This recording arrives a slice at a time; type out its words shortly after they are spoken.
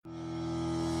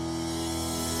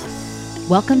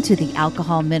Welcome to the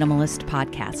Alcohol Minimalist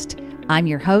Podcast. I'm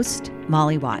your host,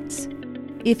 Molly Watts.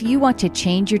 If you want to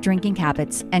change your drinking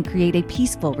habits and create a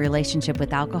peaceful relationship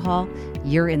with alcohol,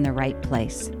 you're in the right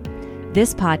place.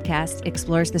 This podcast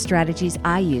explores the strategies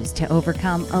I use to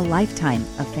overcome a lifetime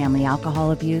of family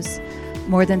alcohol abuse,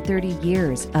 more than 30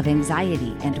 years of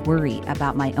anxiety and worry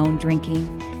about my own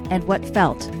drinking, and what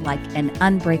felt like an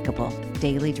unbreakable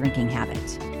daily drinking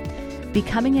habit.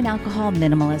 Becoming an alcohol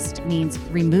minimalist means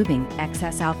removing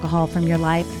excess alcohol from your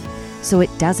life so it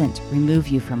doesn't remove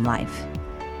you from life.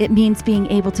 It means being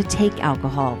able to take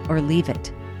alcohol or leave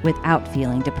it without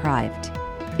feeling deprived.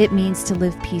 It means to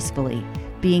live peacefully,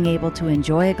 being able to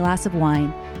enjoy a glass of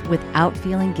wine without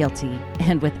feeling guilty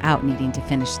and without needing to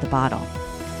finish the bottle.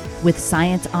 With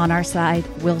science on our side,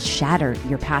 we'll shatter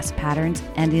your past patterns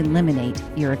and eliminate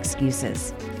your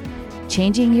excuses.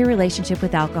 Changing your relationship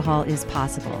with alcohol is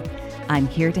possible. I'm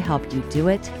here to help you do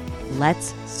it.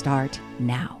 Let's start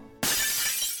now.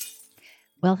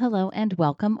 Well, hello and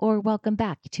welcome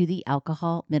back to the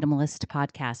Alcohol Minimalist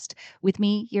Podcast with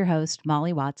me, your host,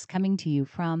 Molly Watts, coming to you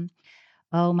from,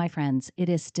 my friends, it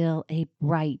is still a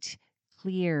bright,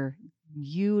 clear,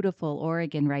 beautiful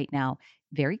Oregon right now.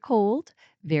 Very cold,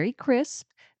 very crisp,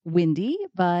 windy,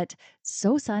 but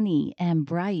so sunny and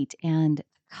bright, and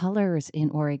colors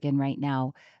in Oregon right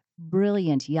now.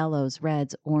 Brilliant yellows,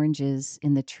 reds, oranges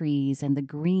in the trees, and the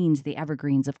greens, the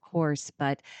evergreens, of course,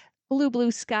 but blue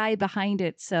sky behind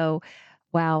it. So,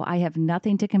 wow, I have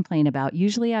nothing to complain about.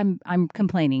 Usually I'm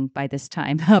complaining by this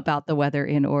time about the weather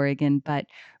in Oregon, but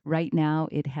right now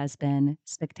it has been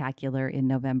spectacular in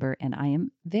November, and I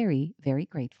am very, very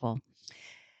grateful.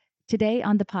 Today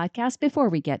on the podcast, before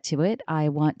we get to it, I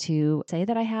want to say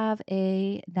that I have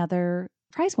another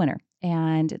prize winner.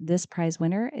 And this prize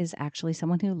winner is actually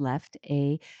someone who left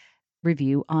a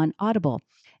review on Audible.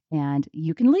 And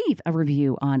you can leave a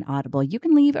review on Audible. You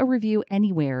can leave a review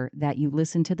anywhere that you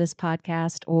listen to this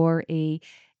podcast, or a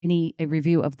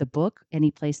review of the book,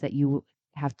 any place that you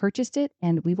have purchased it,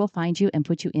 and we will find you and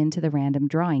put you into the random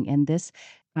drawing. And this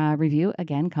review,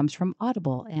 again, comes from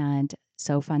Audible, and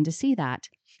so fun to see that.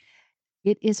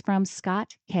 It is from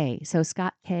Scott K. So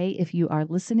Scott K, if you are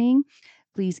listening,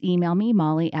 please email me,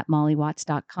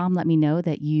 molly@mollywatts.com. Let me know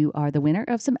that you are the winner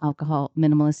of some alcohol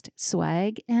minimalist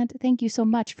swag. And thank you so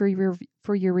much for your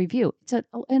review. It's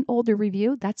an older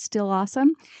review. That's still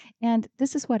awesome. And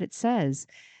this is what it says.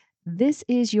 This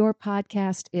is your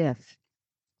podcast if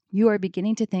you are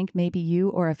beginning to think maybe you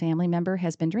or a family member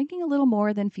has been drinking a little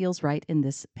more than feels right in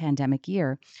this pandemic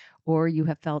year, or you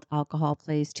have felt alcohol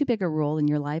plays too big a role in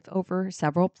your life over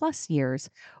several plus years,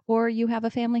 or you have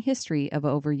a family history of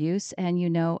overuse and you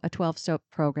know a 12-step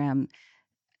program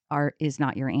is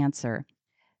not your answer.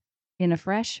 In a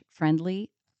fresh, friendly,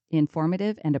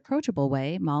 informative, and approachable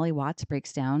way, Molly Watts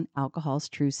breaks down alcohol's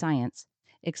true science,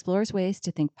 explores ways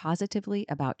to think positively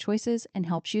about choices, and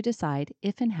helps you decide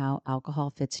if and how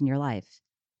alcohol fits in your life.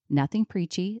 Nothing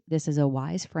preachy. This is a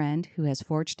wise friend who has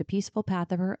forged a peaceful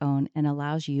path of her own and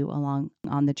allows you along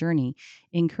on the journey,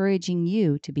 encouraging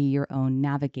you to be your own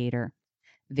navigator.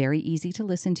 Very easy to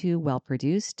listen to, well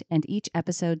produced, and each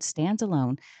episode stands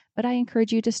alone, but I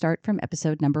encourage you to start from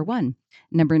episode number 1.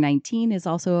 Number 19 is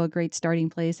also a great starting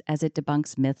place as it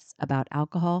debunks myths about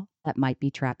alcohol that might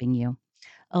be trapping you.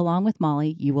 Along with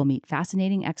Molly, you will meet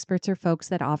fascinating experts or folks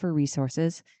that offer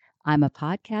resources. I'm a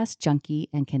podcast junkie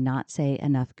and cannot say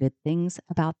enough good things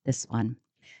about this one.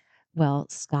 Well,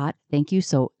 Scott, thank you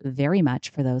so very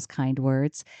much for those kind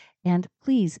words. And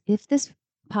please, if this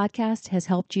podcast has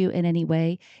helped you in any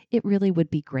way, it really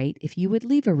would be great if you would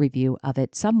leave a review of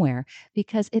it somewhere,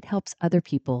 because it helps other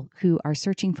people who are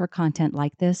searching for content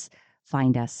like this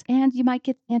find us. And you might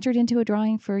get entered into a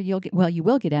drawing you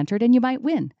will get entered and you might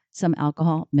win some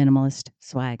alcohol minimalist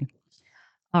swag.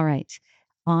 All right,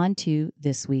 on to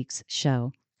this week's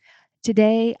show.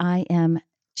 Today, I am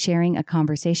sharing a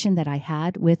conversation that I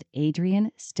had with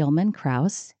Adrienne Stillman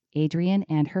Krause. Adrienne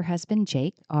and her husband,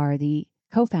 Jake, are the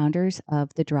co-founders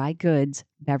of the dry goods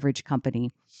beverage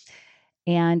company.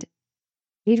 And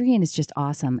Adrienne is just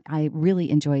awesome. I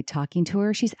really enjoyed talking to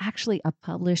her. She's actually a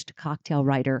published cocktail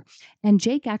writer. And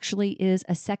Jake actually is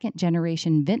a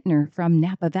second-generation vintner from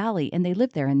Napa Valley, and they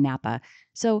live there in Napa.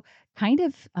 So kind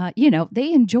of,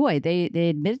 they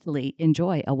admittedly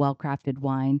enjoy a well-crafted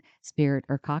wine, spirit,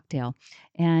 or cocktail.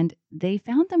 And they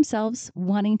found themselves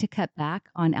wanting to cut back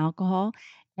on alcohol,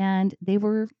 and they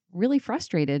were really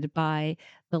frustrated by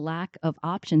the lack of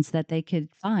options that they could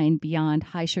find beyond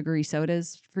high sugary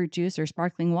sodas, fruit juice, or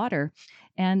sparkling water.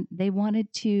 And they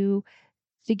wanted to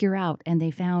figure out, and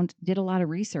did a lot of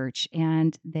research,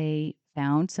 and they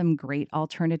found some great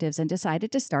alternatives and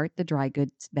decided to start the dry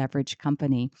goods beverage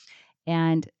company.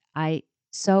 And I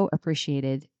so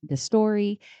appreciated the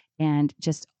story and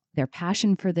just their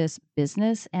passion for this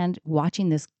business, and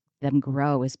watching them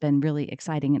grow has been really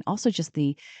exciting. And also just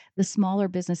the smaller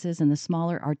businesses and the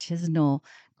smaller artisanal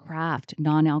craft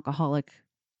non-alcoholic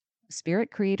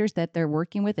spirit creators that they're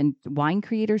working with and wine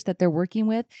creators that they're working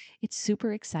with. It's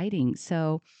super exciting.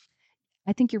 So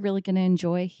I think you're really going to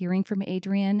enjoy hearing from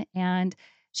Adrienne. And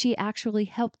she actually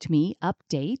helped me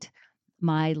update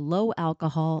my low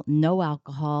alcohol, no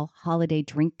alcohol holiday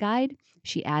drink guide.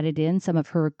 She added in some of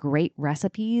her great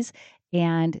recipes.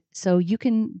 And so you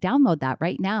can download that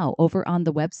right now over on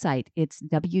the website. It's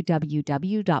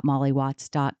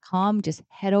www.mollywatts.com. Just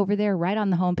head over there right on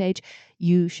the homepage.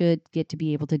 You should get to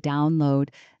be able to download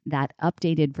that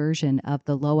updated version of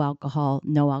the low alcohol,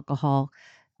 no alcohol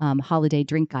holiday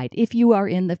drink guide. If you are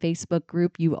in the Facebook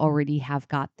group, you already have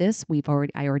got this. I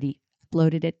already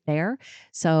uploaded it there.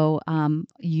 So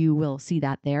you will see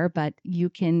that there, but you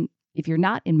can, if you're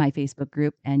not in my Facebook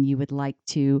group and you would like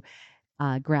to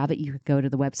grab it, you could go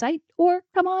to the website or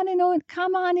come on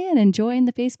in and join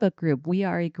the Facebook group. We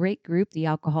are a great group, the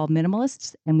Alcohol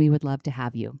Minimalists, and we would love to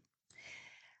have you.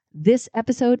 This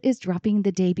episode is dropping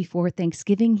the day before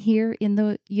Thanksgiving here in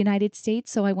the United States.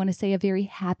 So I want to say a very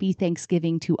happy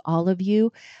Thanksgiving to all of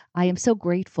you. I am so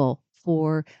grateful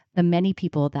for the many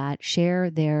people that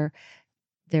share their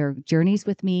journeys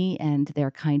with me and their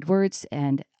kind words,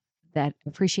 and that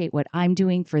appreciate what I'm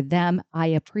doing for them. I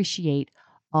appreciate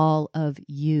all of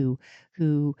you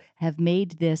who have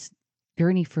made this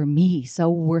journey for me so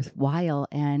worthwhile.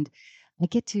 And I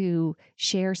get to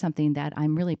share something that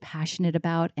I'm really passionate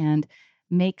about and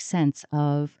make sense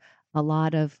of a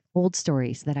lot of old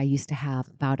stories that I used to have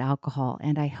about alcohol.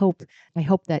 And I hope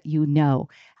that you know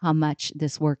how much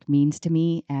this work means to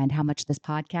me and how much this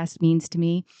podcast means to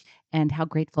me and how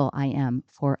grateful I am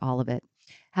for all of it.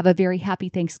 Have a very happy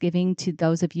Thanksgiving to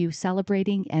those of you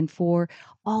celebrating, and for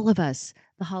all of us,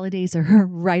 the holidays are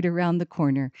right around the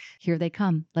corner. Here they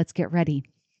come. Let's get ready.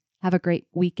 Have a great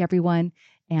week, everyone.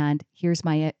 And here's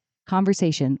my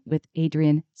conversation with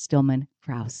Adrienne Stillman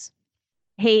Krause.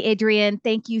 Hey, Adrienne,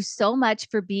 thank you so much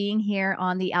for being here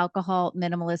on the Alcohol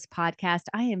Minimalist podcast.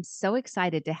 I am so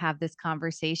excited to have this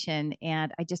conversation,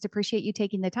 and I just appreciate you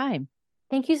taking the time.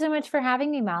 Thank you so much for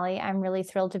having me, Molly. I'm really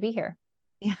thrilled to be here.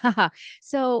 Yeah.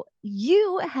 So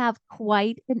you have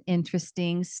quite an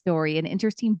interesting story, an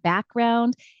interesting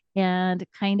background, and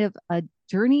kind of a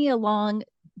journey along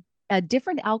a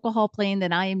different alcohol plane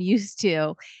than I am used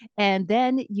to. And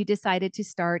then you decided to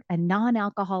start a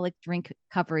non-alcoholic drink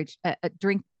a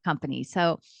drink company.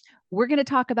 So we're going to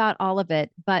talk about all of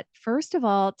it. But first of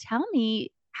all, tell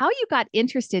me how you got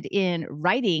interested in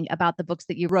writing about the books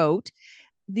that you wrote.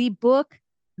 The book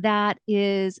that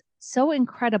is so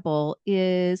incredible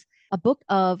is a book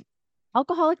of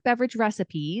alcoholic beverage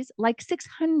recipes, like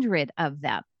 600 of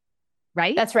them,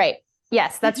 right? That's right.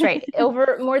 Yes, that's right.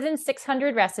 Over more than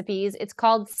 600 recipes. It's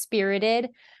called Spirited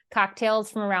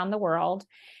Cocktails from Around the World.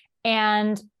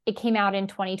 And it came out in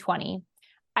 2020.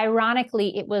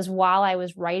 Ironically, it was while I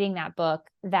was writing that book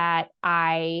that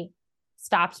I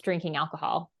stopped drinking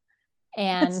alcohol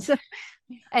and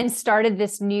started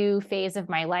this new phase of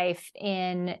my life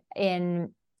in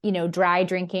dry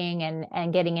drinking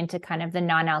and getting into kind of the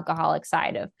non-alcoholic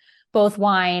side of both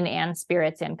wine and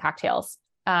spirits and cocktails.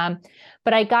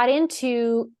 But I got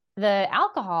into the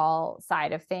alcohol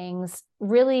side of things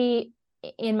really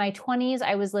in my 20s.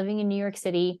 I was living in New York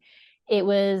City. It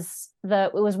was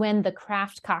when the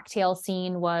craft cocktail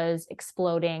scene was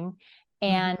exploding.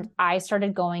 And I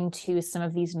started going to some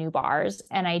of these new bars,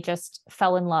 and I just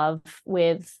fell in love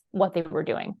with what they were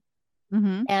doing.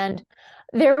 And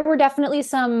there were definitely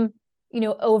some,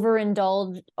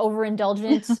 overindulgent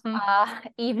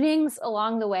evenings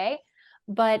along the way,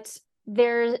 but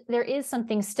there is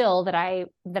something still that I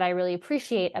really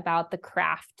appreciate about the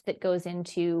craft that goes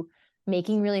into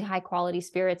making really high quality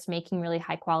spirits, making really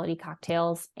high quality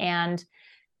cocktails. And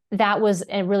that was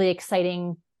a really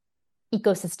exciting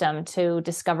ecosystem to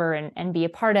discover and be a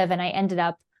part of. And I ended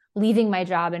up leaving my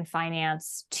job in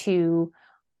finance to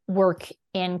work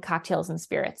in cocktails and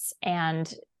spirits.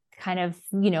 And kind of,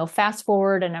 fast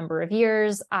forward a number of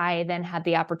years, I then had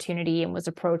the opportunity and was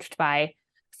approached by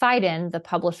Phaidon, the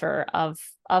publisher of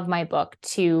my book,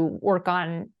 to work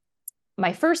on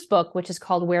my first book, which is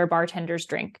called Where Bartenders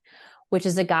Drink, which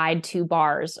is a guide to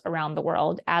bars around the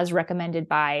world as recommended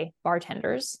by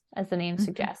bartenders, as the name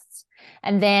suggests.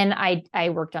 And then I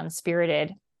worked on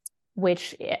Spirited,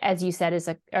 which, as you said, is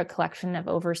a collection of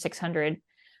over 600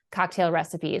 cocktail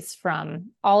recipes from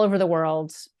all over the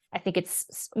world, I think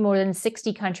it's more than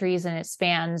 60 countries, and it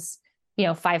spans,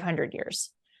 500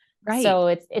 years. Right. So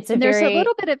it's a And there's a very,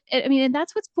 little bit of, I mean, and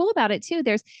that's what's cool about it too.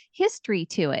 There's history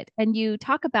to it. And you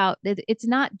talk about it, it's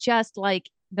not just like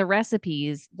the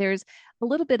recipes. There's a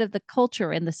little bit of the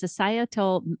culture and the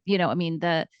societal, I mean,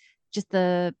 just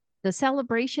the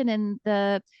celebration and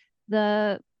the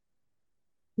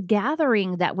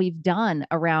gathering that we've done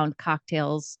around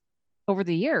cocktails over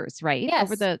the years, right?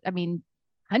 Over yes. the, I mean,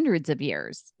 hundreds of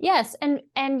years. Yes, and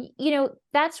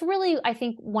that's really, I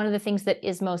think, one of the things that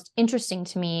is most interesting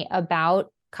to me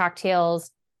about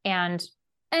cocktails and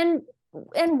and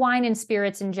and wine and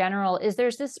spirits in general is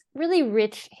there's this really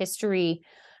rich history,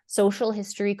 social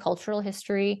history, cultural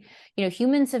history.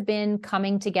 Humans have been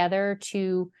coming together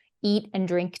to eat and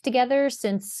drink together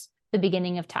since the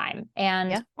beginning of time,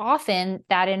 and Yeah. often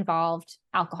that involved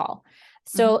alcohol. Mhm.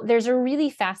 So there's a really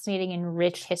fascinating and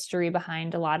rich history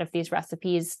behind a lot of these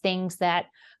recipes, things that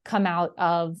come out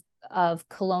of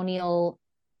colonial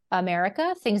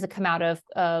America, things that come out of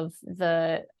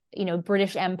the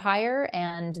British Empire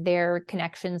and their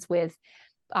connections with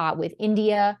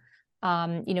India.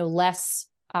 Less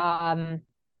I'm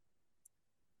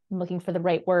looking for the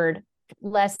right word,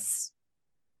 less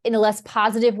in a less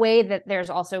positive way, that there's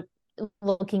also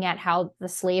looking at how the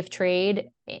slave trade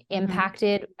Mhm.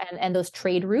 impacted and those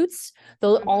trade routes,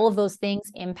 though all Mhm. of those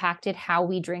things impacted how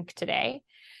we drink today.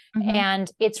 Mhm.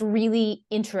 And it's really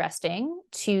interesting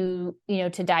to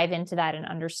dive into that and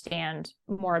understand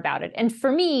more about it. And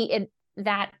for me,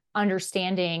 that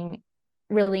understanding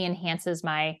really enhances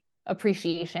my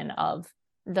appreciation of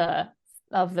the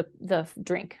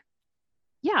drink.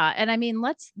 Yeah. And I mean,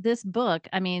 this book,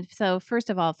 I mean, so first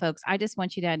of all, folks, I just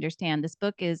want you to understand this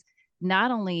book is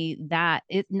not only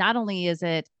is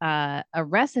it a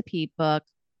recipe book,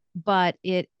 but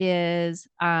it is,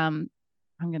 I'm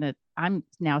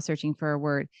now searching for a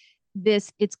word.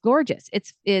 It's gorgeous. Yeah.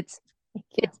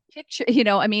 It's picture,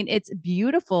 I mean, it's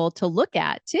beautiful to look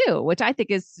at too, which I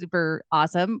think is super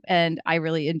awesome. And I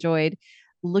really enjoyed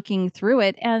looking through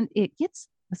it, and it gets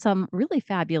some really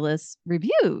fabulous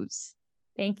reviews.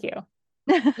 Thank you.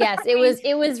 Yes, I it mean, was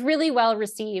it was really well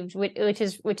received, which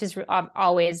is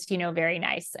always, very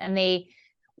nice. And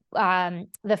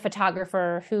the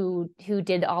photographer who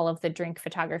did all of the drink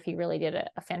photography really did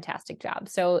a fantastic job.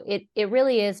 So it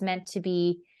really is meant to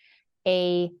be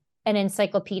a an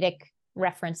encyclopedic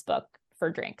reference book for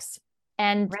drinks.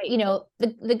 And right.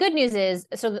 the good news is,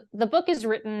 so the book is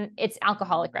written, it's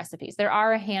alcoholic recipes. There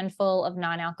are a handful of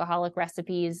non-alcoholic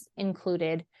recipes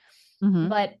included, Hmm.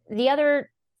 but the other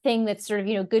thing that's sort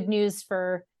of, good news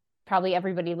for probably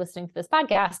everybody listening to this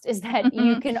podcast is that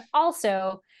you Hmm. can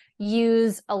also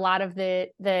use a lot of the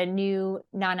new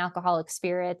non-alcoholic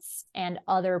spirits and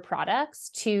other products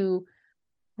to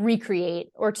recreate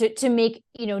or to make,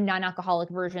 non-alcoholic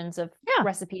versions of Yeah,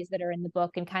 recipes that are in the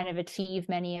book, and kind of achieve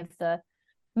many of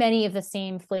the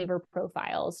same flavor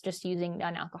profiles just using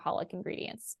non-alcoholic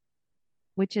ingredients.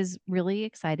 which is really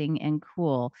exciting and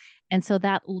cool. And so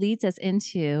that leads us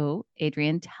into,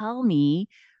 Adrienne, tell me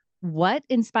what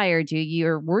inspired you.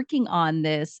 You're working on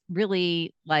this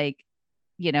really like,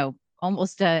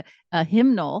 almost a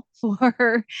hymnal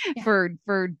for Yeah. for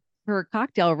for for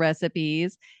cocktail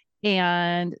recipes.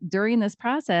 And during this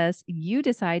process, you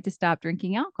decide to stop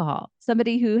drinking alcohol.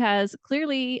 Somebody who has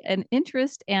clearly an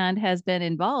interest and has been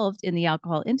involved in the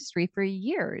alcohol industry for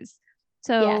years.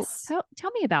 So Yes.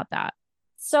 tell me about that.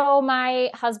 So my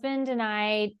husband and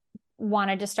I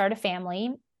wanted to start a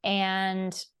family,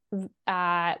 and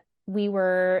uh, we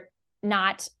were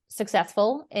not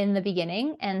successful in the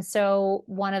beginning. And so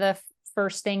one of the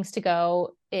first things to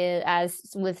go is, as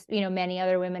with many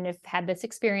other women have had this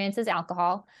experience, is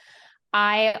alcohol.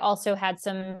 I also had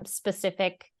some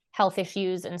specific health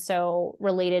issues, and so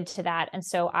related to that. And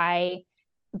so I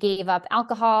gave up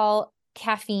alcohol,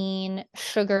 caffeine,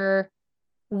 sugar,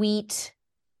 wheat,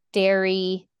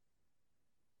 dairy, Oh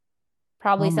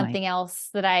probably my, something else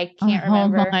that I can't oh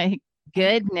remember. my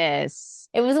goodness.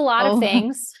 It was a lot of Oh,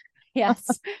 things.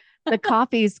 Yes. the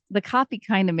coffee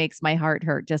kind of makes my heart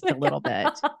hurt just a little bit.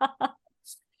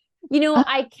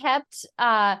 I kept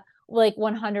like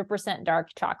 100% dark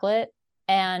chocolate,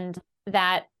 and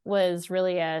that was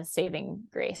really a saving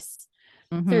grace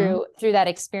Hmm. through that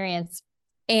experience.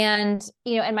 And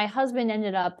and my husband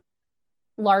ended up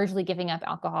largely giving up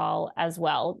alcohol as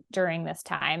well during this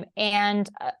time. And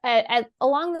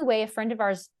along the way, a friend of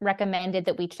ours recommended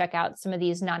that we check out some of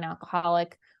these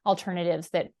non-alcoholic alternatives,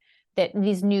 that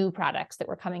these new products that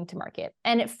were coming to market.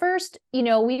 And at first,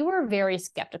 we were very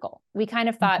skeptical. We kind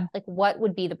of thought, Hmm. like, what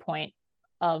would be the point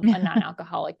of a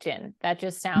non-alcoholic gin? That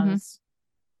just Hmm. sounds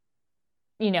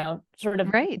sort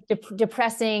of Right.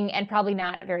 depressing and probably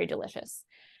not very delicious.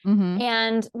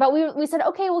 Mm-hmm. But we said,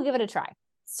 okay, we'll give it a try.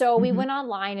 So we Mm-hmm. went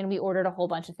online and we ordered a whole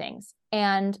bunch of things,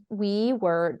 and we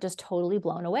were just totally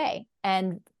blown away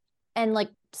and like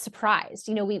surprised.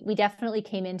 We definitely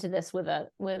came into this with a,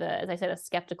 as I said, a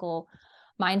skeptical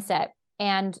mindset.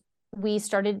 And we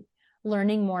started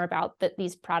learning more about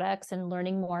these products and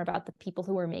learning more about the people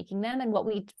who were making them. And what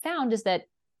we found is that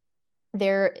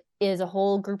there is a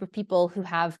whole group of people who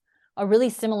have a really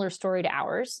similar story to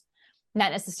ours,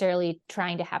 not necessarily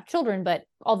trying to have children, but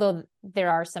although there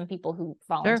are some people who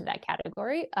fall into that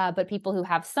category, but people who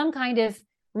have some kind of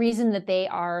reason that they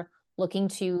are looking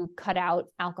to cut out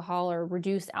alcohol or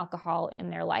reduce alcohol in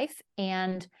their life.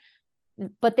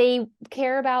 But they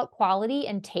care about quality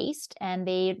and taste, and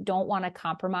they don't want to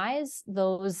compromise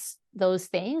those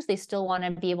things. They still want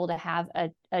to be able to have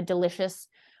a delicious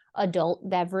adult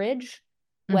beverage,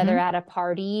 whether at a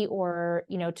party or,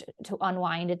 to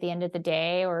unwind at the end of the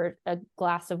day, or a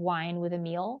glass of wine with a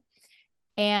meal.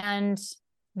 And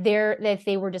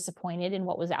they were disappointed in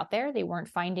what was out there. They weren't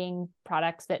finding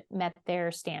products that met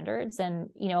their standards. And,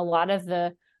 a lot of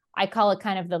I call it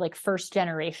kind of the like first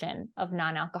generation of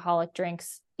non-alcoholic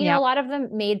drinks, a lot of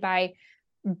them made by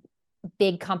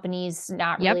big companies,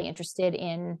 not really interested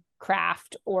in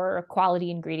craft or quality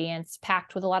ingredients,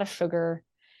 packed with a lot of sugar,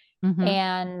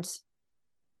 and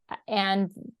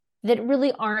that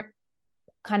really aren't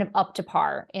kind of up to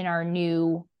par in our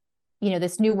new,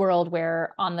 this new world,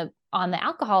 where on the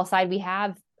alcohol side, we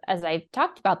have, as I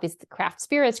talked about, these craft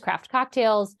spirits, craft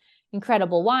cocktails,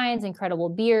 incredible wines, incredible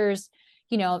beers.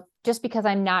 Just because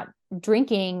I'm not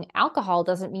drinking alcohol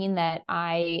doesn't mean that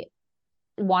I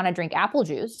want to drink apple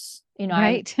juice.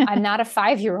 Right. I'm not a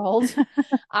 5-year-old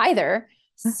either.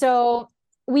 So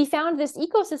we found this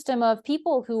ecosystem of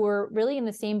people who were really in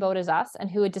the same boat as us and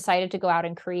who had decided to go out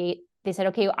and create. They said,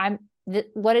 okay,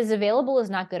 what is available is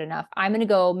not good enough. I'm going to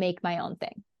go make my own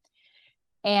thing.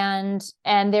 And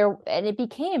it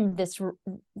became this,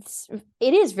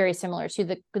 it is very similar to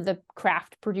the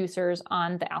craft producers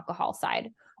on the alcohol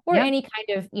side, or any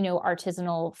kind of,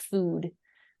 artisanal food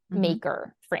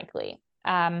maker, frankly.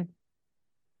 And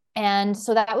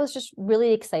so that was just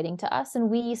really exciting to us. And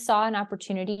we saw an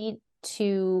opportunity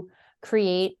to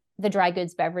create the Dry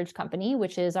Goods Beverage Company,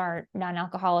 which is our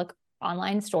non-alcoholic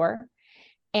online store.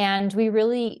 And we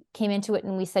really came into it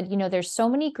and we said, there's so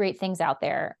many great things out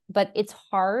there, but it's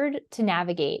hard to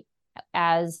navigate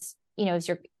as,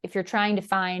 if you're trying to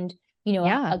find,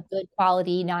 a good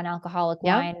quality non-alcoholic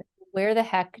wine, where the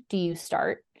heck do you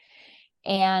start?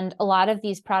 And a lot of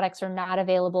these products are not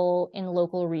available in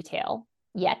local retail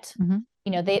yet.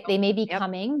 They may be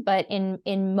coming, but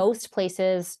in most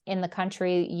places in the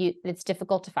country, it's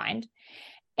difficult to find.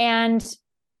 And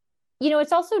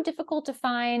it's also difficult to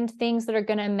find things that are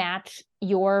going to match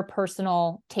your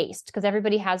personal taste, because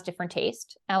everybody has different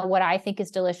taste. What I think is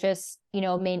delicious,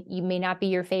 may not be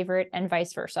your favorite, and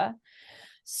vice versa.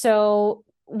 So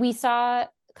we saw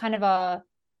kind of a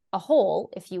hole,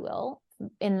 if you will,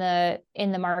 in the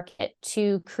market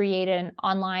to create an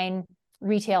online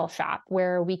retail shop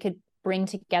where we could bring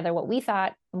together what we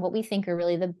thought and what we think are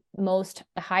really the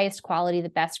highest quality, the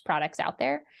best products out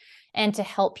there, and to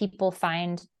help people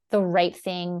find the right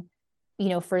thing,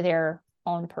 for their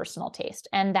own personal taste.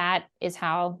 And that is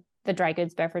how the Dry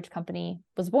Goods Beverage Company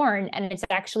was born. And it's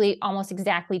actually almost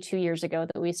exactly 2 years ago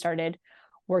that we started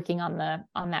working on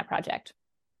that project.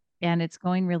 And it's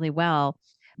going really well.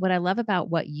 What I love about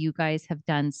what you guys have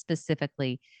done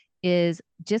specifically is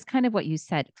just kind of what you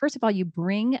said. First of all, you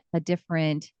bring a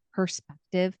different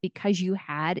perspective because you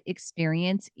had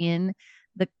experience in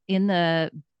the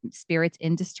spirits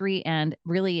industry, and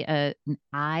really an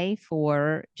eye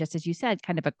for, just as you said,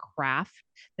 kind of the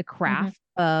craft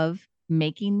of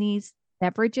making these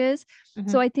beverages.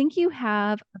 So I think you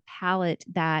have a palate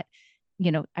that,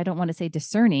 I don't want to say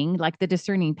discerning, like the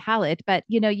discerning palate, but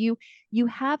you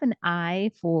have an eye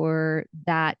for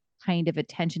that kind of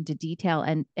attention to detail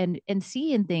and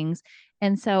seeing things.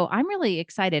 And so I'm really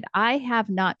excited. I have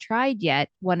not tried yet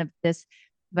one of this,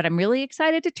 but I'm really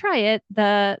excited to try it.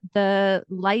 The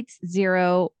Lights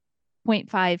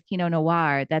 0.5 Pinot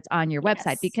Noir that's on your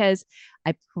website, because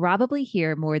I probably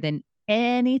hear more than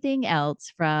anything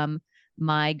else from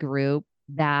my group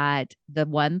that the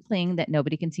one thing that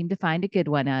nobody can seem to find a good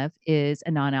one of is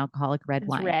a non-alcoholic red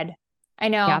wine. Red. I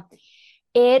know.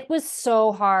 It was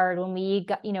so hard when we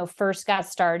got, first got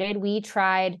started. We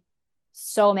tried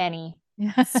so many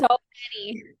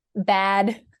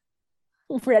bad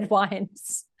red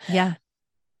wines. Yeah.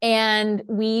 And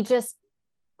we just,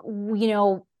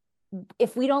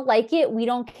 if we don't like it, we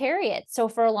don't carry it. So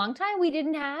for a long time, we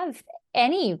didn't have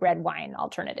any red wine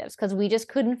alternatives because we just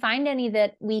couldn't find any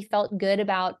that we felt good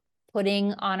about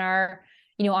putting on our,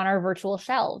 on our virtual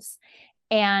shelves.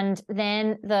 And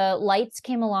then the Lights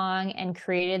came along and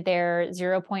created their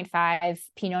 0.5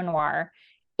 Pinot Noir.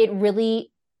 It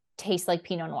really tastes like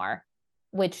Pinot Noir,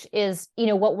 which is,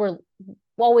 what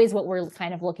we're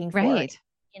kind of looking for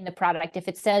in the product. If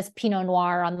it says Pinot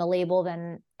Noir on the label,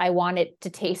 then I want it to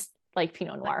taste like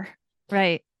Pinot Noir.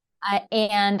 Right.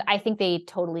 And I think they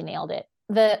totally nailed it.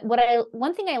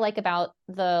 One thing I like about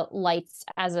the Lights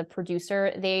as a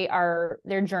producer,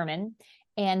 they're German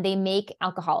and they make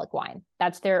alcoholic wine.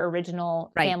 That's their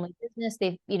original family business.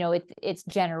 They've, it's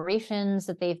generations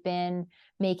that they've been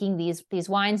making these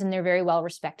wines, and they're very well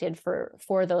respected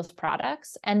for those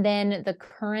products. And then the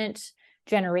current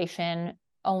generation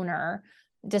owner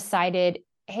decided,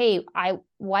 hey,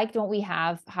 why don't we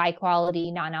have high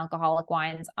quality non-alcoholic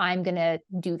wines? I'm going to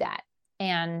do that.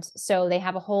 And so they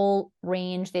have a whole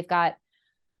range. They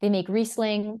make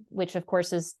Riesling, which of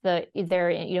course is they're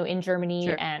in Germany,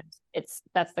 sure. And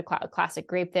that's the classic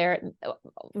grape there.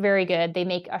 Very good. They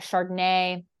make a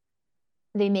Chardonnay.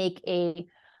 They make a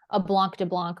Blanc de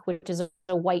Blanc, which is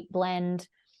a white blend,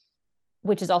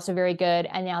 which is also very good.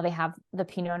 And now they have the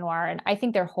Pinot Noir. And I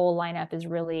think their whole lineup is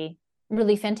really,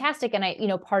 really fantastic.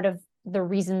 And part of the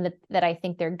reason that I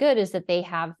think they're good is that they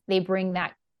bring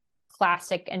that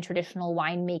classic and traditional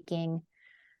winemaking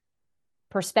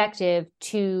perspective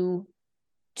to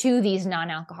these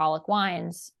non-alcoholic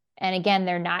wines. And again,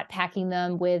 they're not packing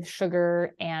them with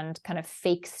sugar and kind of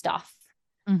fake stuff.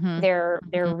 Mm-hmm. They're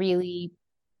really,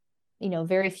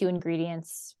 very few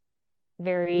ingredients,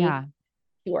 very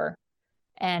pure.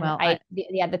 And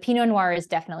the Pinot Noir is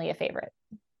definitely a favorite.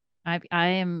 I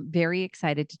am very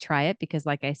excited to try it because,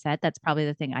 like I said, that's probably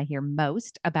the thing I hear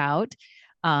most about.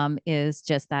 Is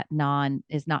just that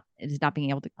is not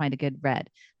being able to find a good red.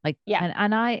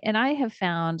 And I have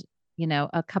found,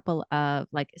 a couple of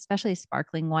especially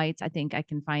sparkling whites. I think I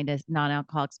can find a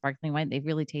non-alcoholic sparkling wine. They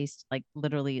really taste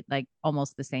literally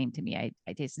almost the same to me.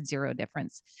 I tasted zero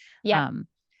difference. Yeah.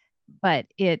 But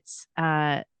it's,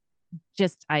 so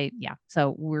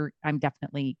I'm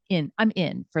definitely in, I'm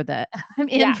in for trying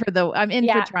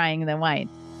the wine.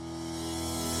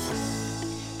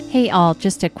 Hey all,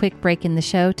 just a quick break in the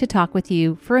show to talk with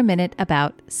you for a minute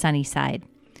about Sunnyside.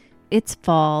 It's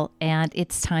fall and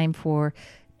it's time for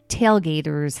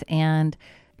tailgaters and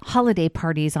holiday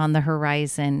parties on the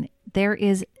horizon. There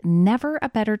is never a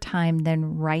better time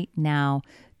than right now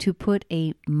to put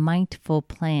a mindful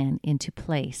plan into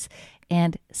place.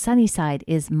 And Sunnyside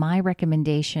is my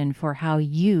recommendation for how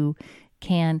you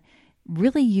can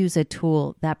really use a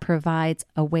tool that provides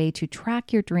a way to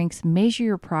track your drinks, measure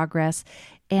your progress,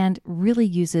 and really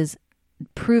uses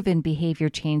proven behavior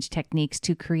change techniques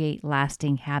to create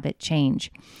lasting habit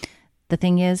change. The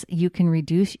thing is, you can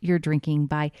reduce your drinking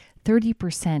by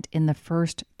 30% in the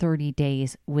first 30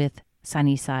 days with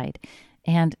Sunnyside.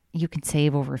 And you can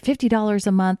save over $50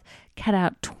 a month, cut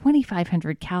out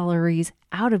 2,500 calories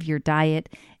out of your diet,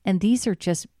 and these are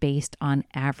just based on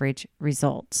average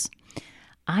results.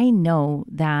 I know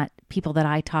that people that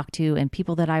I talk to and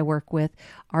people that I work with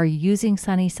are using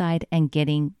Sunnyside and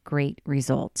getting great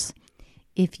results.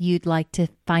 If you'd like to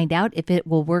find out if it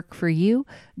will work for you,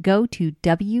 go to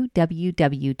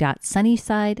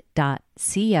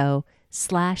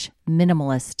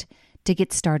www.sunnyside.co/minimalist to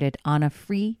get started on a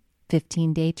free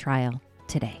 15-day trial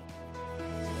today.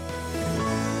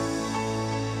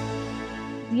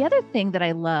 The other thing that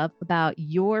I love about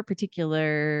your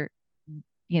particular,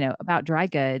 about dry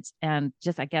goods, and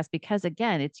just, I guess, because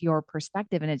again, it's your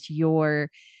perspective and it's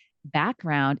your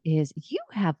background, is you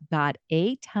have got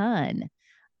a ton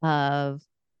of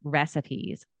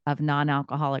recipes, of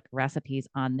non-alcoholic recipes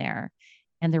on there,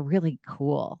 and they're really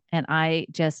cool. And I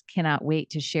just cannot wait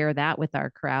to share that with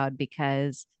our crowd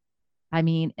because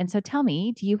and so tell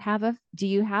me, do you have a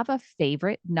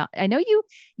favorite? I know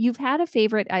you've had a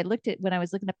favorite. I looked at when I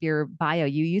was looking up your bio,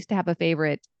 you used to have a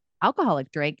favorite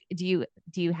alcoholic drink. Do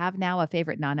you have now a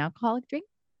favorite non-alcoholic drink?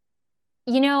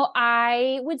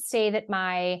 I would say that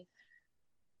my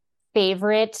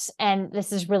favorite, and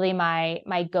this is really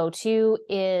my go-to,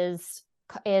 is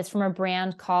from a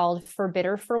brand called For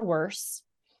Bitter For Worse.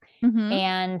 Mm-hmm.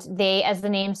 And they, as the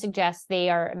name suggests, they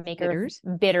are a maker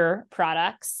of bitter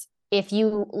products. If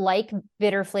you like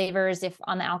bitter flavors, if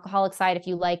on the alcoholic side, if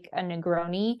you like a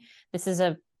Negroni, this is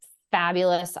a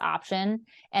fabulous option.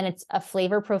 And it's a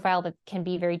flavor profile that can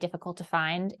be very difficult to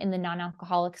find in the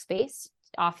non-alcoholic space.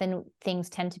 Often things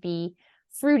tend to be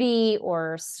fruity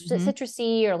or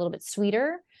citrusy or a little bit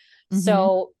sweeter. Mm-hmm.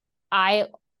 So I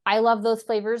I love those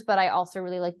flavors, but I also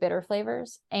really like bitter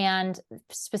flavors. And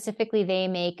specifically, they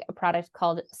make a product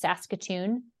called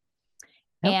Saskatoon.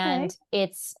 Okay. And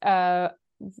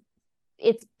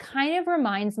it kind of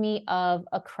reminds me of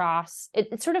a cross.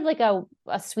 It's sort of like a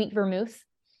sweet vermouth,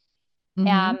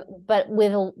 Mm-hmm. but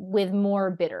with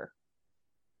more bitter.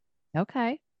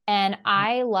 Okay. And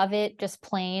I love it just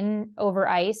plain over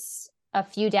ice, a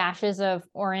few dashes of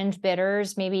orange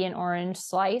bitters, maybe an orange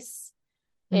slice.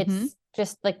 Mm-hmm. It's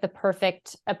just like the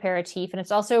perfect aperitif. And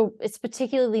it's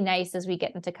particularly nice as we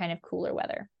get into kind of cooler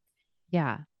weather.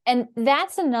 Yeah. And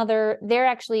they're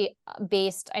actually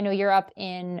based, I know you're up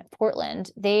in Portland.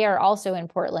 They are also in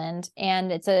Portland.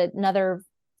 And it's another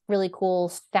really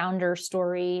cool founder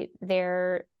story.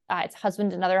 It's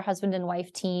another husband and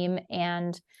wife team.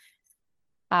 And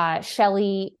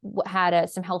Shelly had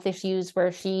some health issues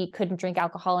where she couldn't drink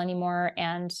alcohol anymore.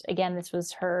 And again, this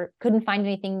was couldn't find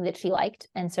anything that she liked.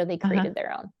 And so they Uh-huh. created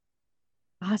their own.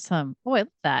 Awesome. Oh, I love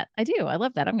that. I do. I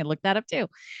love that. I'm going to look that up too.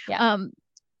 Yeah. Um,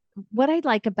 what I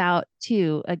like about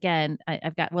too, again,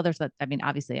 I've got, well, I mean,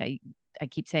 obviously I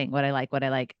keep saying what I like, what I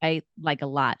like. I like a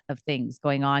lot of things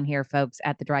going on here, folks,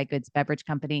 at the Dry Goods Beverage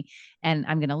Company. And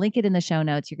I'm going to link it in the show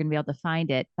notes. You're going to be able to find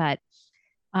it. But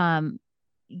um,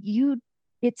 you,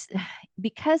 it's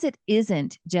because it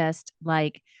isn't just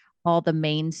like all the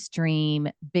mainstream,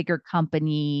 bigger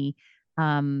company,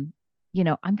 um,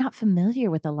 I'm not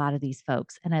familiar with a lot of these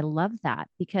folks. And I love that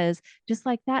because just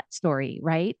like that story,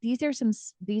 right? These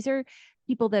are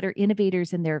people that are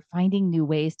innovators and they're finding new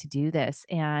ways to do this.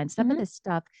 And some of Mm-hmm. this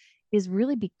stuff is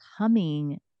really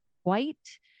becoming quite,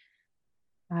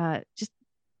 just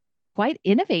quite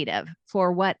innovative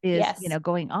for what is, Yes,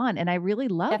 going on. And I really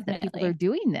love that people are definitely.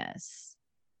 doing this.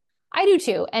 I do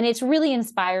too. And it's really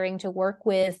inspiring to work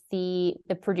with the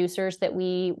producers that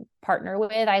we partner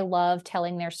with. I love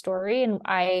telling their story, and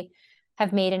I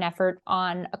have made an effort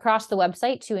on across the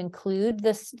website to include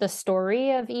the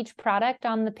story of each product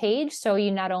on the page. So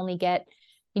you not only get,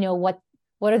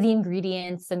 what are the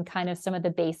ingredients and kind of some of the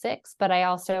basics, but I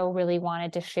also really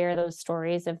wanted to share those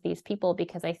stories of these people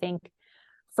because I think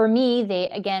for me,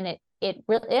 it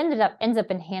really ends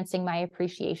up enhancing my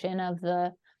appreciation of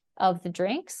the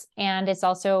drinks. And it's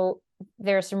also,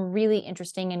 there are some really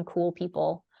interesting and cool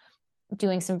people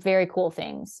doing some very cool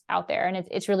things out there. And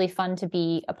it's really fun to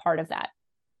be a part of that.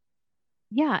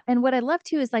 Yeah. And what I love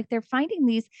too is like they're finding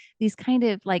these kind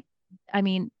of like, I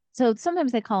mean, so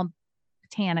sometimes they call them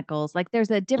botanicals. Like there's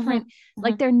a Mm-hmm. different,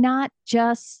 like Mm-hmm. they're not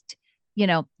just,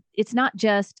 it's not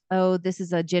just, oh, this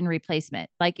is a gin replacement.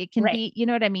 Like it can Right. be, you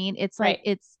know what I mean? It's like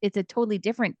Right. it's a totally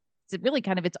different, it's really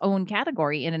kind of its own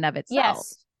category in and of itself.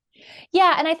 Yes.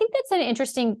 Yeah. And I think that's an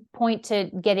interesting point to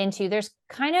get into. There's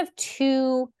kind of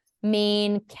two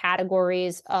main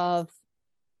categories of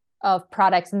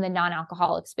products in the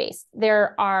non-alcoholic space.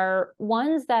 There are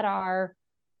ones that are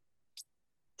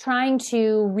trying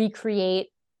to recreate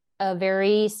a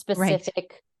very Right.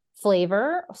 specific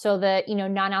flavor. So that,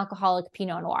 non-alcoholic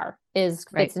Pinot Noir Right.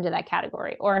 fits into that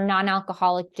category, or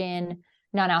non-alcoholic gin,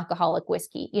 non-alcoholic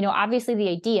whiskey. Obviously the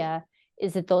idea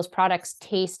is that those products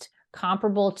taste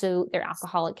comparable to their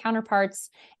alcoholic counterparts,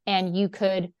 and you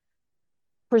could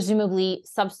presumably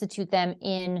substitute them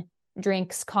in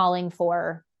drinks calling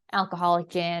for alcoholic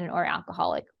gin or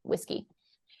alcoholic whiskey.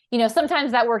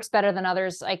 Sometimes that works better than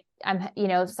others.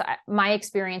 My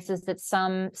experience is that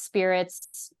some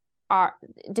spirits are,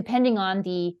 depending on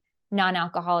the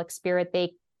non-alcoholic spirit,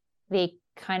 they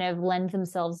kind of lend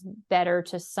themselves better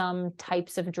to some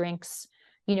types of drinks,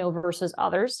 versus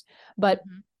others. But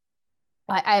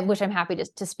Mhm. which I'm happy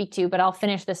to speak to, but I'll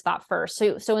finish this thought first.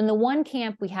 So in the one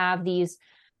camp, we have these,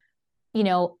 you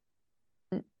know,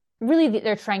 really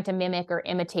they're trying to mimic or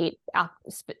imitate The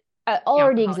already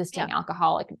alcoholic. Yeah. existing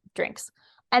alcoholic drinks.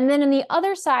 And then on the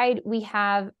other side, we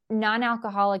have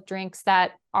non-alcoholic drinks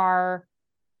that are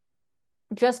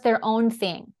just their own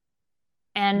thing.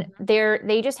 And Hmm.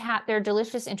 they're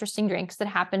delicious, interesting drinks that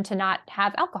happen to not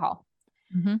have alcohol.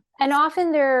 Hmm. And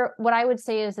often what I would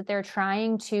say is that they're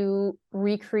trying to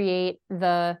recreate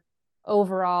the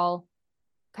overall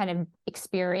kind of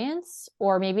experience,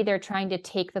 or maybe they're trying to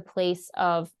take the place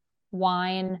of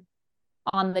wine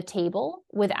on the table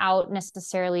without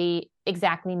necessarily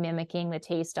exactly mimicking the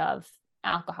taste of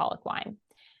alcoholic wine.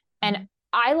 And Hmm.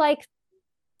 I like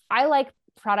I like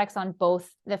products on both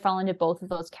that fall into both of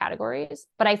those categories,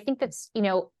 but I think that's,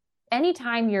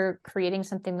 anytime you're creating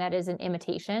something that is an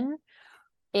imitation,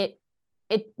 it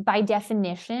by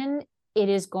definition it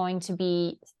is going to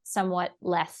be somewhat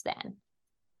less than.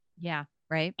 Yeah.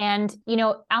 Right. And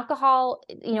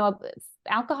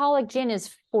alcoholic gin is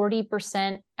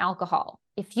 40% alcohol.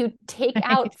 if you take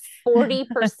out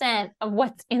 40% of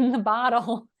what's in the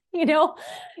bottle,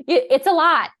 it's a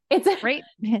lot. Right.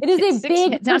 It is a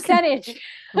big percentage.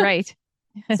 Right.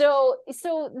 So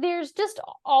there's just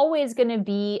always going to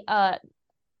be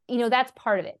that's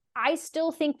part of it. I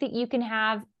still think that you can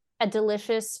have a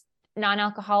delicious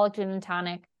non-alcoholic gin and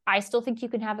tonic. I still think you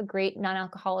can have a great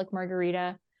non-alcoholic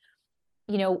margarita.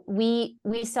 We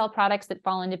sell products that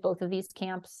fall into both of these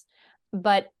camps,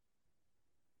 but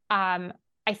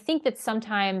I think that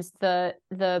sometimes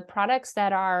the products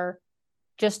that are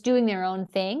just doing their own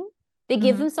thing, they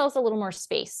give themselves a little more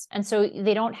space. And so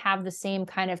they don't have the same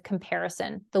kind of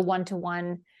comparison, the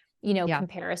one-to-one,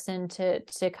 comparison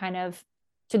to kind of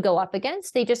to go up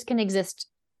against. They just can exist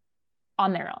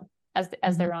on their own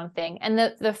as their own thing. And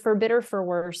the For Bitter for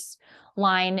Worse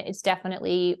line is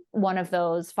definitely one of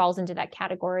those, falls into that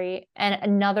category. And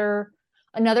another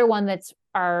one that's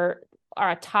our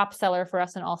top seller for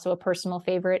us and also a personal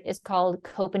favorite is called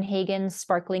Copenhagen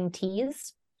Sparkling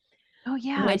Teas. Oh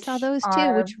yeah, I saw those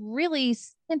too, which really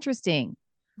interesting.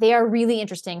 They are really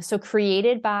interesting. So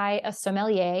created by a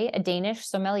sommelier, a Danish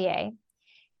sommelier,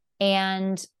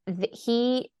 and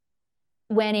he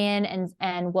went in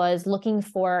and was looking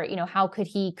for, how could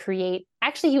he create,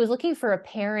 actually he was looking for a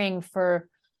pairing for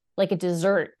like a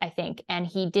dessert, I think, and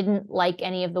he didn't like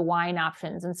any of the wine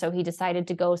options. And so he decided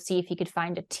to go see if he could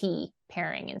find a tea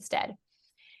pairing instead.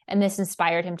 And this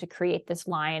inspired him to create this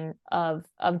line of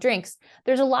drinks.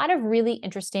 There's a lot of really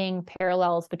interesting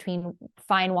parallels between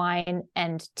fine wine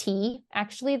and tea.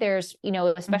 Actually, there's,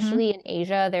 especially in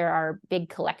Asia, there are big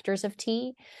collectors of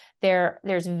tea.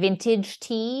 There's vintage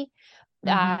tea. We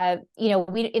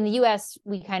in the US,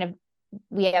 we have,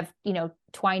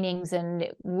 Twinings, and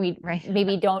we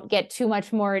maybe don't get too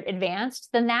much more advanced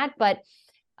than that, but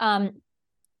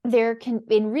there can,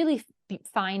 in really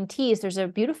fine teas, there's a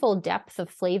beautiful depth of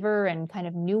flavor and kind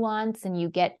of nuance, and you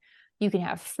can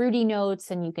have fruity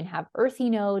notes, and you can have earthy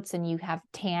notes, and you have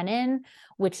tannin,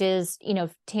 which is,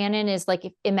 tannin is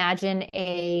like, imagine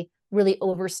a really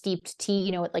oversteeped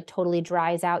tea, it like totally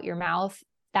dries out your mouth.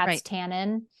 That's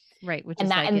tannin. Right. Which is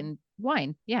like in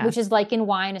wine. Yeah. Which is like in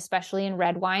wine, especially in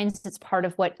red wines. It's part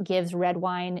of what gives red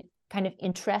wine kind of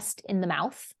interest in the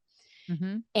mouth.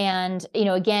 And,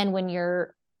 again, when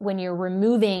you're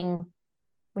removing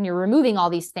all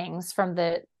these things from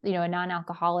the, a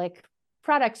non-alcoholic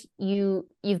product,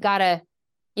 you've got to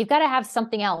have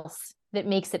something else that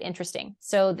makes it interesting.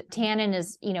 So the tannin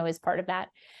is part of that.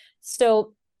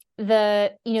 So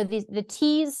the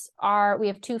teas we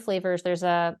have two flavors. There's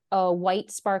a white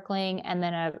sparkling and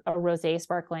then a rosé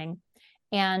sparkling,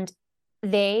 and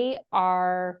they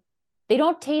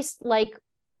don't taste like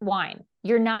wine.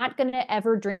 You're not going to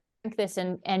ever drink this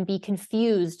and be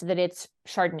confused that it's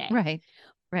Chardonnay.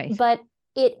 Right. But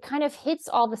it kind of hits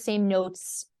all the same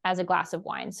notes as a glass of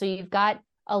wine. So you've got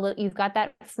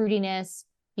that fruitiness,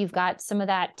 you've got some of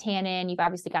that tannin, you've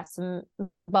obviously got some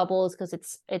bubbles because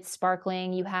it's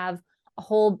sparkling. You have a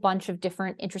whole bunch of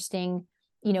different interesting,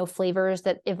 flavors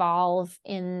that evolve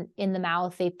in the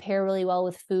mouth. They pair really well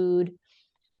with food.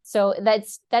 So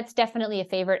that's definitely a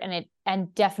favorite,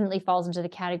 and definitely falls into the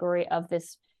category of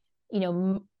this,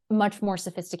 much more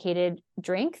sophisticated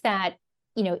drink that,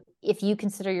 if you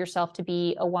consider yourself to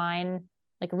be a wine,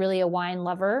 like really a wine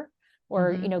lover,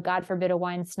 or, God forbid, a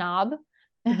wine snob,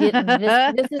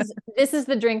 this is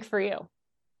the drink for you.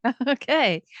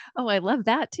 Okay. Oh, I love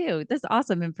that too. That's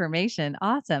awesome information.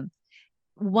 Awesome.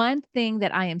 One thing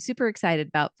that I am super excited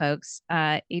about, folks,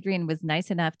 Adrienne was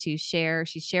nice enough to share.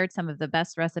 She shared some of the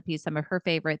best recipes, some of her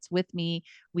favorites with me.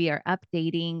 We are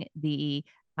updating the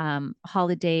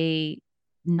holiday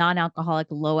non-alcoholic,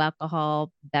 low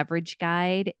alcohol beverage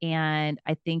guide. And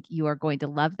I think you are going to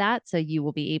love that. So you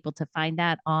will be able to find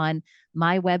that on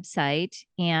my website.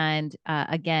 And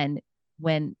again,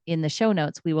 when in the show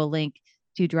notes, we will link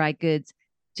to Dry Goods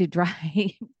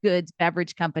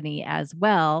Beverage Company as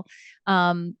well.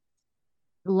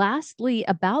 Lastly,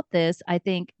 about this, I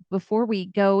think before we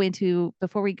go too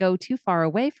far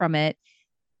away from it,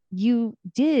 you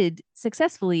did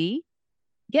successfully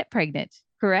get pregnant,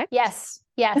 correct? Yes,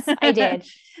 I did.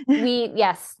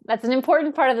 Yes, that's an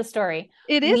important part of the story.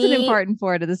 It is an important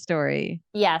part of the story.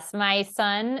 Yes, my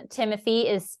son, Timothy,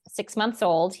 is 6 months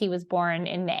old. He was born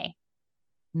in May.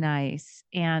 Nice.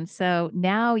 And so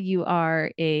now you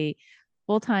are a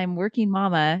full-time working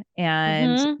mama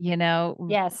and,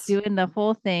 yes, doing the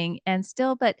whole thing and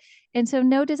so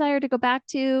no desire to go back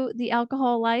to the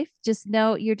alcohol life. Just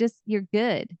know you're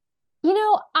good.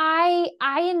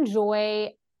 I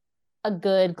enjoy a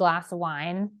good glass of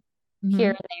wine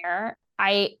here and there.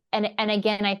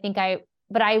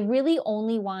 But I really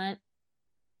only want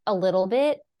a little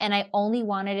bit, and I only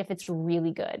want it if it's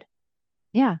really good.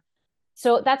 Yeah.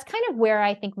 So that's kind of where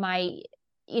I think I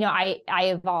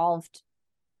evolved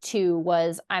to,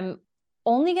 was I'm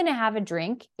only going to have a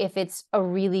drink if it's a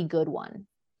really good one.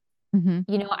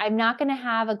 Mm-hmm. I'm not going to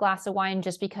have a glass of wine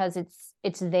just because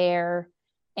it's there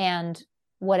and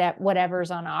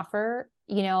whatever's on offer.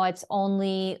 It's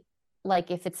only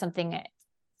like if it's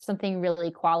something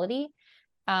really quality,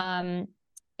 and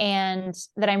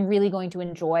that I'm really going to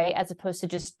enjoy, as opposed to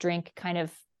just drink kind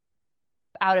of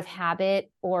out of habit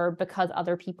or because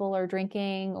other people are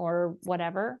drinking or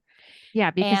whatever. Yeah,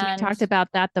 because we And talked about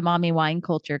that, the mommy wine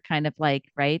culture kind of like,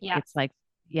 right? yeah, It's like,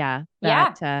 yeah,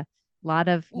 yeah, that lot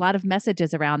of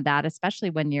messages around that, especially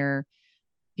when you're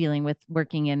dealing with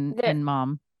working there, in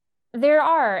mom. there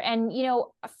are. And,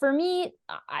 for me,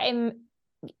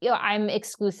 I'm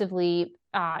exclusively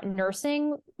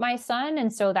nursing my son.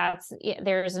 And so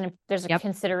there's a Yep.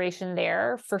 consideration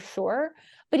there for sure.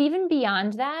 But even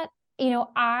beyond that,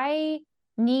 I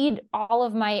need all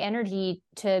of my energy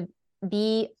to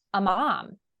be a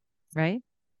mom Right.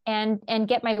 and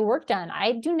get my work done.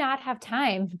 I do not have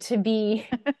time to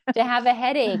have a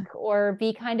headache or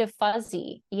be kind of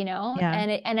fuzzy, Yeah.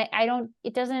 I don't,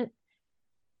 it doesn't,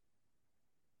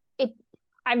 it,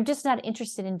 I'm just not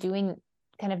interested in doing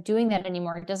that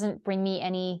anymore. It doesn't bring me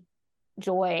any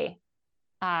joy.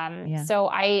 Yeah. So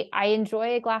I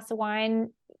enjoy a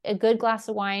good glass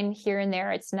of wine here and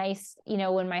there. It's nice,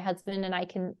 when my husband and I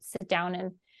can sit down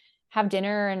and have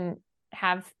dinner and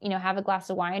have a glass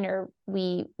of wine. Or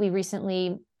we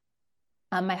recently,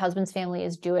 my husband's family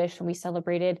is Jewish, and we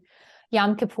celebrated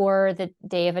Yom Kippur, the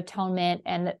Day of Atonement,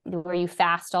 and where you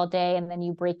fast all day and then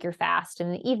you break your fast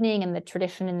in the evening. And the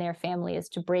tradition in their family is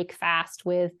to break fast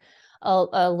with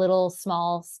a little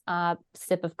small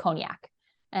sip of cognac,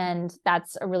 and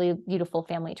that's a really beautiful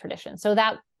family tradition. So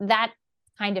that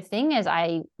kind of thing is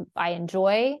I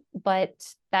enjoy, but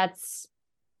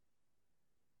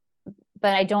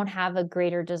I don't have a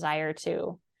greater desire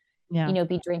to, Yeah.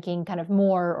 be drinking kind of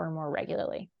more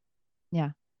regularly.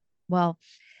 Yeah. Well,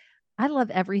 I love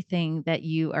everything that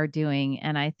you are doing.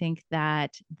 And I think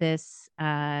that this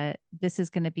is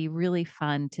going to be really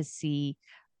fun to see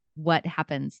what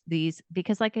happens.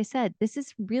 Because like I said,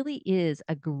 really is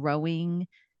a growing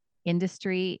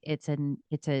industry. It's a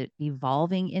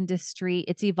evolving industry.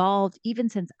 It's evolved even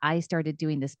since I started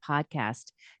doing this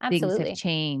podcast. Things have Absolutely.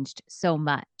 changed so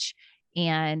much.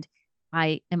 And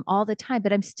I am all the time,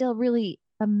 but I'm still really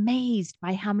amazed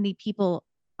by how many people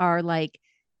are like,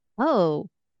 oh,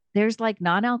 there's like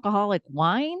non-alcoholic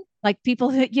wine. Like people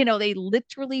that, they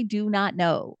literally do not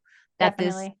know that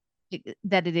Definitely.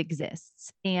 that it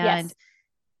exists. And Yes.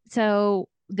 so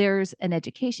there's an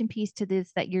education piece to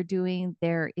this that you're doing.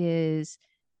 There is,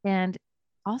 and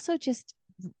also just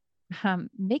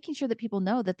making sure that people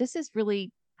know that this is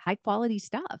really high quality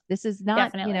stuff. This is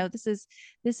not, Definitely.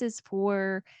 this is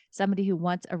for somebody who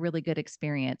wants a really good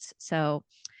experience. So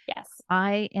Yes.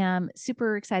 I am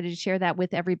super excited to share that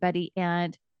with everybody.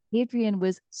 And Adrienne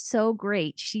was so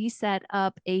great. She set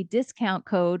up a discount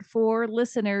code for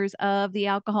listeners of the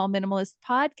Alcohol Minimalist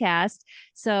podcast.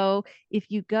 So if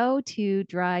you go to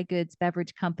Dry Goods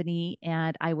Beverage Company,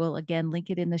 and I will again link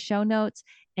it in the show notes,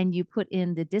 and you put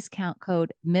in the discount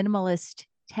code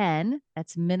minimalist10,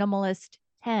 that's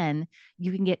minimalist10,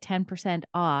 you can get 10%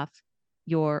 off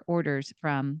your orders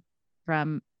from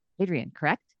Adrienne,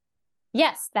 correct?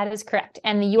 Yes, that is correct.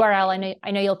 And the URL,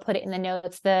 I know you'll put it in the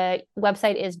notes. The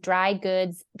website is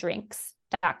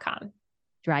drygoodsdrinks.com.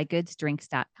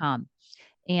 drygoodsdrinks.com.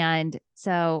 And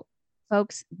so,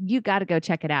 folks, you got to go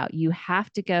check it out. You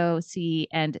have to go see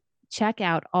and check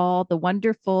out um,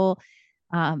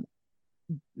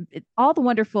 all the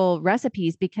wonderful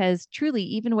recipes, because truly,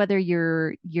 even whether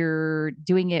you're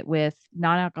doing it with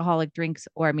non-alcoholic drinks,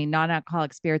 or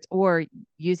non-alcoholic spirits, or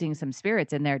using some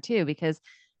spirits in there too, because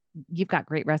you've got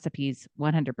great recipes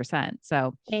 100%.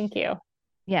 So Thank you.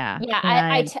 yeah. Yeah,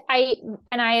 I'll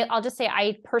just say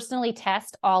I personally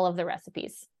test all of the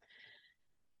recipes,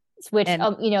 which And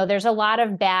there's a lot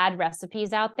of bad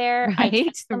recipes out there. I right,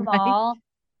 test them right. all.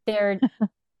 They're,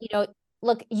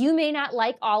 look, you may not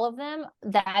like all of them.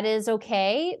 That is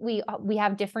okay. We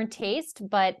have different taste,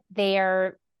 but they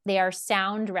are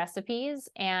sound recipes,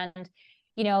 and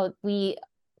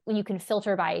you can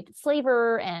filter by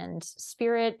flavor and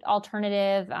spirit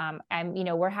alternative.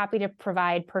 We're happy to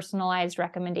provide personalized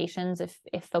recommendations if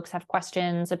folks have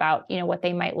questions about, what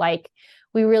they might like.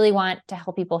 We really want to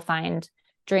help people find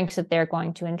drinks that they're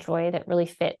going to enjoy that really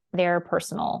fit their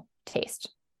personal taste.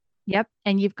 Yep.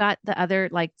 And you've got the other,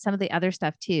 like some of the other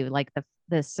stuff too, like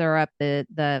the syrup,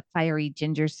 the fiery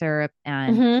ginger syrup,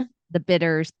 and Mm-hmm. the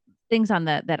bitters, things on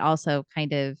that also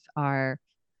kind of are,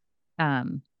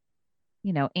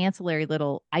 ancillary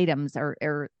little items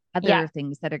or other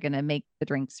things that are going to make the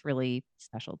drinks really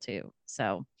special too.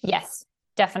 So yes,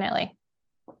 definitely.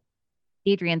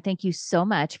 Adrienne, thank you so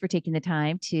much for taking the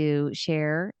time to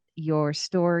share your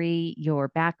story, your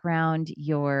background,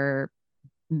 your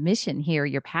mission here,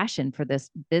 your passion for this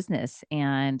business.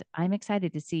 And I'm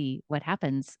excited to see what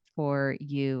happens for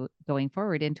you going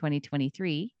forward in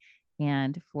 2023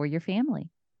 and for your family.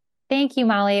 Thank you,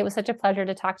 Molly. It was such a pleasure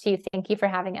to talk to you. Thank you for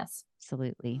having us.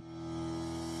 Absolutely.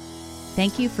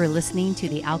 Thank you for listening to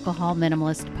the Alcohol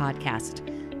Minimalist Podcast.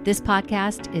 This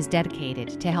podcast is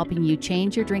dedicated to helping you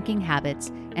change your drinking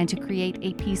habits and to create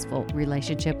a peaceful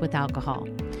relationship with alcohol.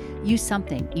 Use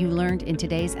something you learned in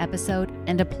today's episode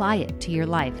and apply it to your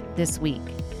life this week.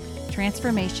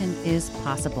 Transformation is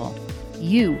possible.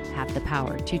 You have the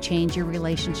power to change your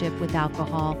relationship with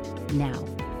alcohol now.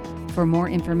 For more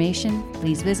information,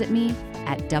 please visit me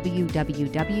at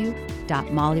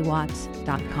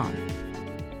www.mollywatts.com.